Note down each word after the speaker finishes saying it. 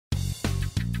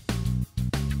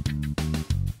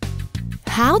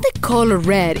How the color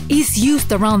red is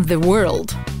used around the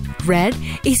world. Red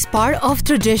is part of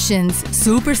traditions,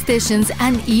 superstitions,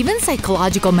 and even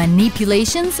psychological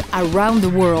manipulations around the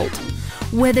world.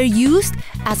 Whether used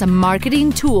as a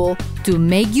marketing tool to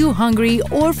make you hungry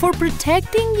or for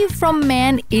protecting you from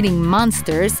man-eating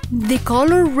monsters, the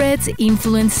color red's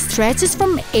influence stretches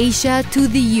from Asia to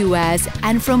the US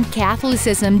and from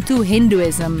Catholicism to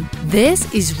Hinduism.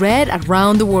 This is red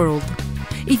around the world.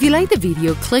 If you like the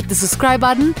video, click the subscribe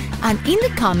button and in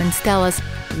the comments tell us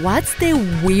what's the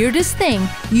weirdest thing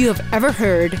you have ever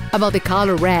heard about the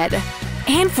color red.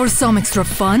 And for some extra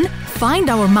fun, find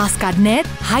our mascot net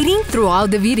hiding throughout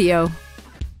the video.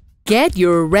 Get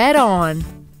your red on!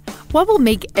 What will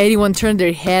make anyone turn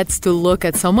their heads to look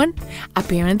at someone?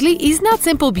 Apparently, it's not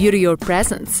simple beauty or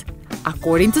presence.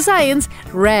 According to science,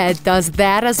 red does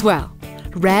that as well.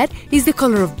 Red is the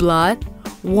color of blood,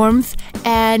 warmth,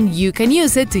 and you can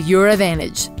use it to your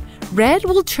advantage. Red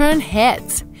will turn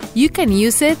heads. You can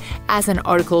use it as an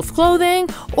article of clothing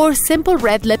or simple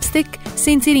red lipstick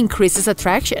since it increases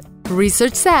attraction.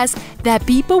 Research says that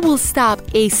people will stop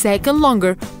a second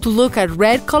longer to look at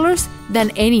red colors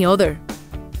than any other.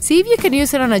 See if you can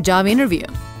use it on a job interview.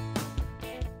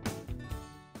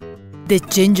 The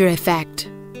ginger effect.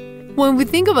 When we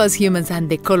think of us humans and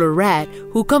the color red,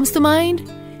 who comes to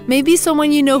mind? Maybe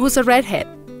someone you know who's a redhead.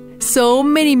 So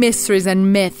many mysteries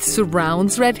and myths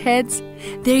surround redheads.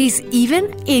 There is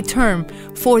even a term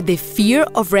for the fear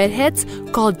of redheads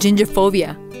called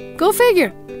gingerphobia. Go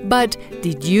figure! But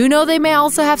did you know they may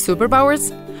also have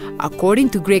superpowers? According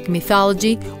to Greek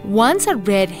mythology, once a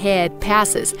redhead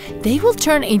passes, they will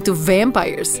turn into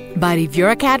vampires. But if you're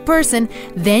a cat person,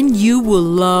 then you will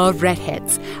love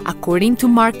redheads. According to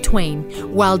Mark Twain,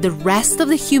 while the rest of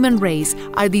the human race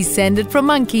are descended from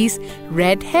monkeys,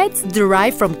 redheads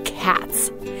derive from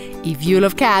cats. If you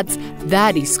love cats,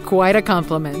 that is quite a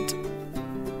compliment.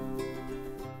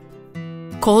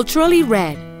 Culturally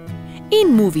red.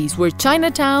 In movies where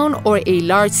Chinatown or a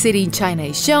large city in China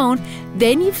is shown,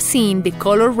 then you've seen the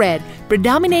color red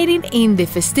predominating in the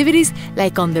festivities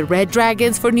like on the red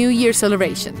dragons for New Year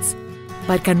celebrations.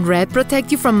 But can red protect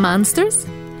you from monsters?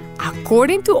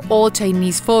 According to old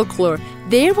Chinese folklore,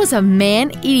 there was a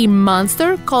man-eating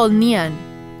monster called Nian.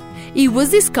 It was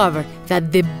discovered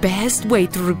that the best way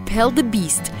to repel the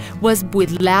beast was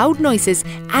with loud noises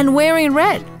and wearing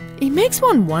red. It makes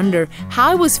one wonder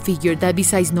how it was figured that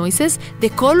besides noises, the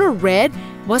color red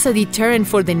was a deterrent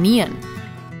for the Nian.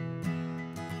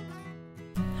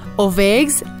 Of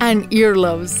eggs and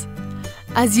earlobes.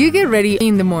 As you get ready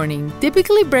in the morning,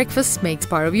 typically breakfast makes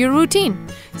part of your routine.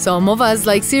 Some of us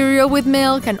like cereal with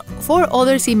milk, and for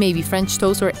others it may be French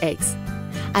toast or eggs.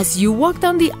 As you walk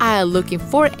down the aisle looking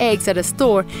for eggs at a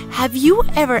store, have you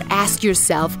ever asked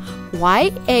yourself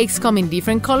why eggs come in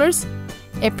different colors?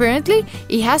 Apparently,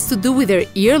 it has to do with their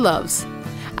earlobes.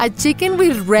 A chicken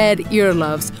with red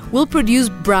earlobes will produce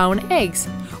brown eggs,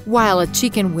 while a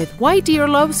chicken with white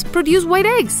earlobes produces white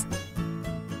eggs.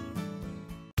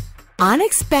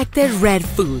 Unexpected red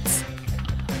foods.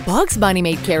 Bugs Bunny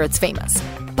made carrots famous,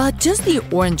 but just the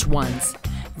orange ones.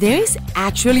 There is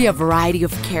actually a variety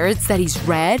of carrots that is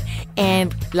red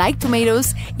and, like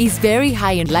tomatoes, is very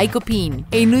high in lycopene,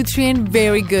 a nutrient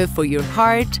very good for your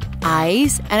heart,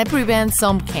 eyes, and it prevents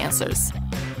some cancers.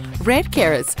 Red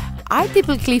carrots are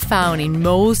typically found in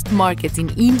most markets in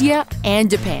India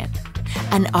and Japan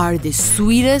and are the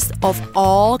sweetest of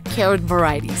all carrot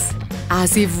varieties.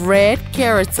 As if red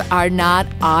carrots are not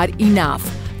odd enough,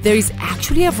 there is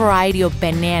actually a variety of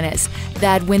bananas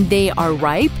that when they are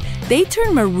ripe, they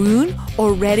turn maroon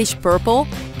or reddish purple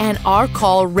and are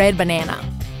called red banana.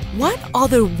 What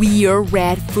other weird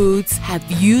red foods have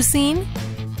you seen?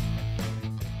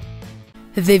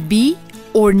 The bee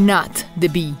or not the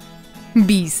bee?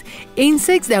 Bees,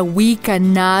 insects that we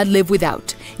cannot live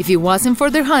without. If it wasn't for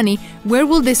their honey, where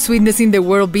will the sweetness in the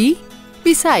world be?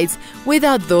 Besides,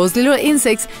 without those little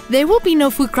insects, there will be no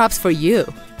food crops for you.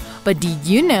 But did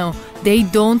you know they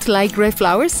don't like red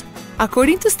flowers?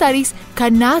 According to studies,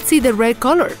 cannot see the red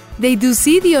color. They do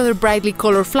see the other brightly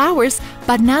colored flowers,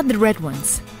 but not the red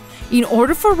ones. In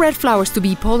order for red flowers to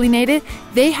be pollinated,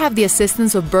 they have the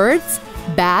assistance of birds,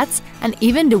 bats, and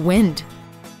even the wind.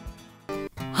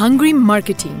 Hungry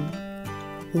marketing.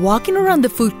 Walking around the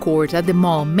food court at the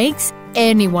mall makes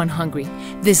anyone hungry.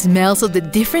 The smells of the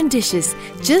different dishes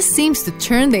just seems to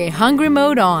turn the hungry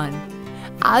mode on.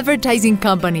 Advertising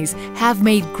companies have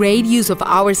made great use of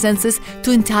our senses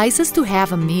to entice us to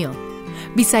have a meal.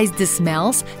 Besides the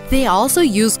smells, they also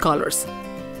use colors.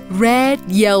 Red,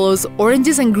 yellows,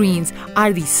 oranges, and greens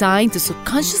are designed to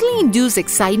subconsciously induce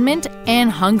excitement and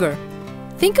hunger.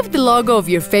 Think of the logo of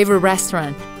your favorite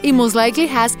restaurant. It most likely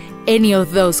has any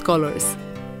of those colors.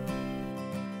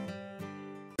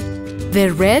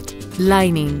 The red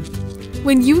lining.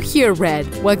 When you hear red,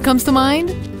 what comes to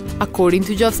mind? According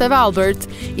to Jopsef Albers,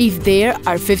 if there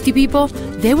are 50 people,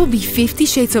 there will be 50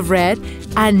 shades of red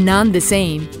and none the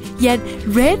same. Yet,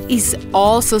 red is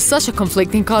also such a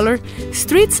conflicting color.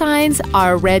 Street signs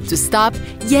are red to stop,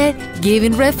 yet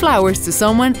giving red flowers to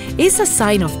someone is a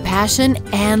sign of passion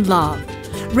and love.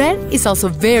 Red is also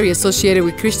very associated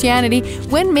with Christianity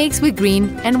when mixed with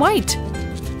green and white,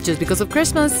 just because of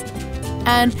Christmas.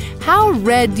 And how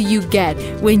red do you get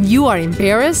when you are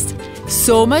embarrassed?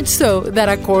 So much so that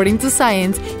according to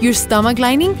science, your stomach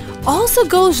lining also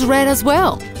goes red as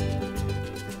well.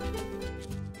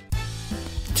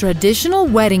 Traditional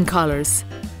wedding colors.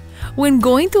 When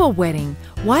going to a wedding,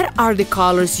 what are the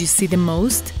colors you see the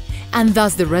most? And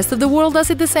does the rest of the world does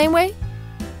it the same way?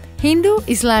 Hindu,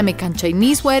 Islamic, and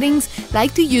Chinese weddings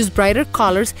like to use brighter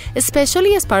colors,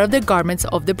 especially as part of the garments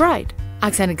of the bride.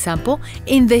 As an example,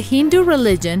 in the Hindu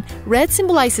religion, red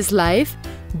symbolizes life,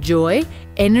 joy,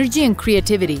 energy, and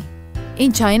creativity.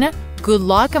 In China, good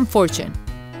luck and fortune.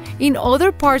 In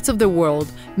other parts of the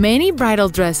world, many bridal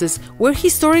dresses were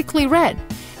historically red,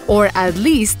 or at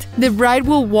least the bride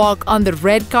will walk on the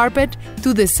red carpet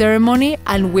to the ceremony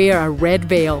and wear a red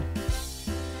veil.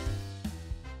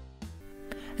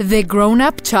 The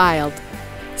grown-up child.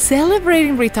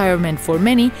 Celebrating retirement for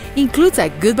many includes a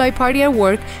goodbye party at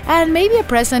work and maybe a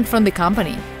present from the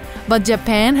company. But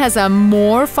Japan has a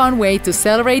more fun way to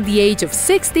celebrate the age of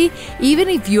 60 even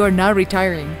if you are not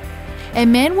retiring. A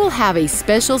man will have a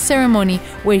special ceremony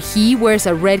where he wears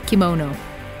a red kimono.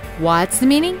 What's the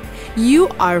meaning? You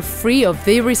are free of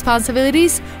the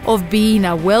responsibilities of being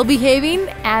a well-behaving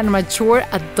and mature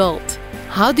adult.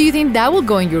 How do you think that will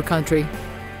go in your country?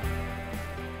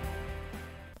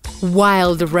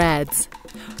 Wild reds.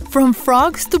 From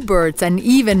frogs to birds and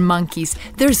even monkeys,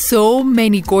 there's so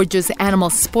many gorgeous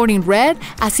animals sporting red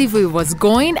as if it was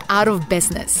going out of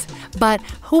business. But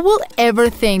who will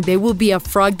ever think there will be a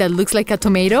frog that looks like a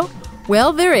tomato?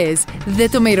 Well, there is, the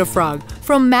tomato frog.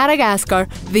 From Madagascar,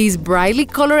 this brightly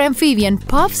colored amphibian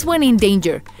puffs when in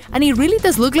danger, and it really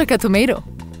does look like a tomato.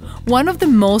 One of the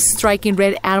most striking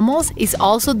red animals is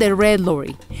also the red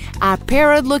lory, a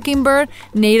parrot-looking bird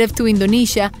native to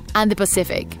Indonesia and the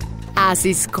Pacific. As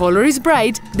its color is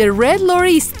bright, the red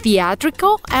lory is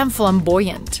theatrical and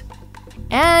flamboyant.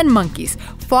 And monkeys,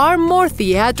 far more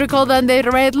theatrical than the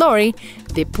red lory,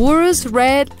 the Purus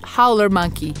red howler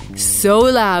monkey, so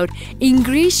loud,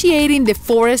 ingratiating the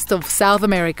forest of South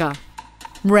America.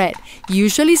 Red,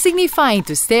 usually signifying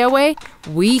to stay away,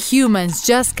 we humans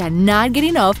just cannot get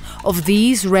enough of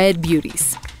these red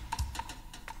beauties.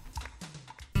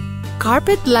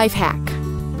 Carpet life hack.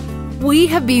 We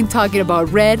have been talking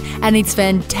about red and its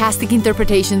fantastic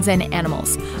interpretations and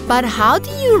animals. But how do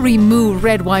you remove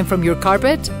red wine from your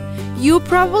carpet? You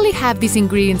probably have these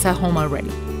ingredients at home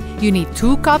already. You need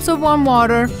 2 cups of warm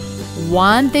water,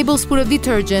 1 tablespoon of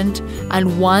detergent,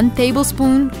 and 1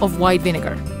 tablespoon of white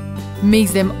vinegar.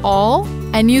 Mix them all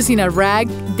and using a rag,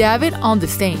 dab it on the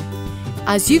stain.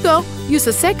 As you go, use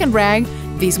a second rag,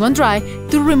 this one dry,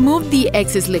 to remove the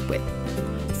excess liquid.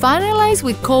 Finalize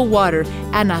with cold water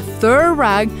and a third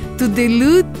rag to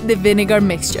dilute the vinegar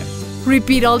mixture.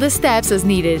 Repeat all the steps as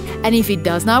needed, and if it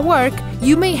does not work,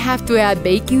 you may have to add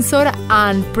baking soda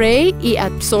and pray it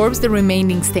absorbs the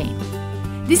remaining stain.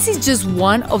 This is just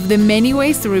one of the many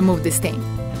ways to remove the stain.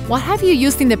 What have you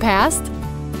used in the past?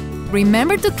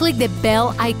 Remember to click the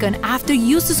bell icon after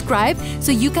you subscribe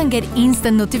so you can get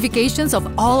instant notifications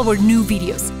of all of our new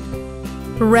videos.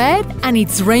 Red and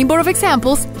its rainbow of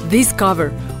examples, discover.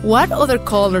 What other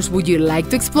colors would you like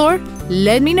to explore?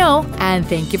 Let me know, and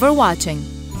thank you for watching.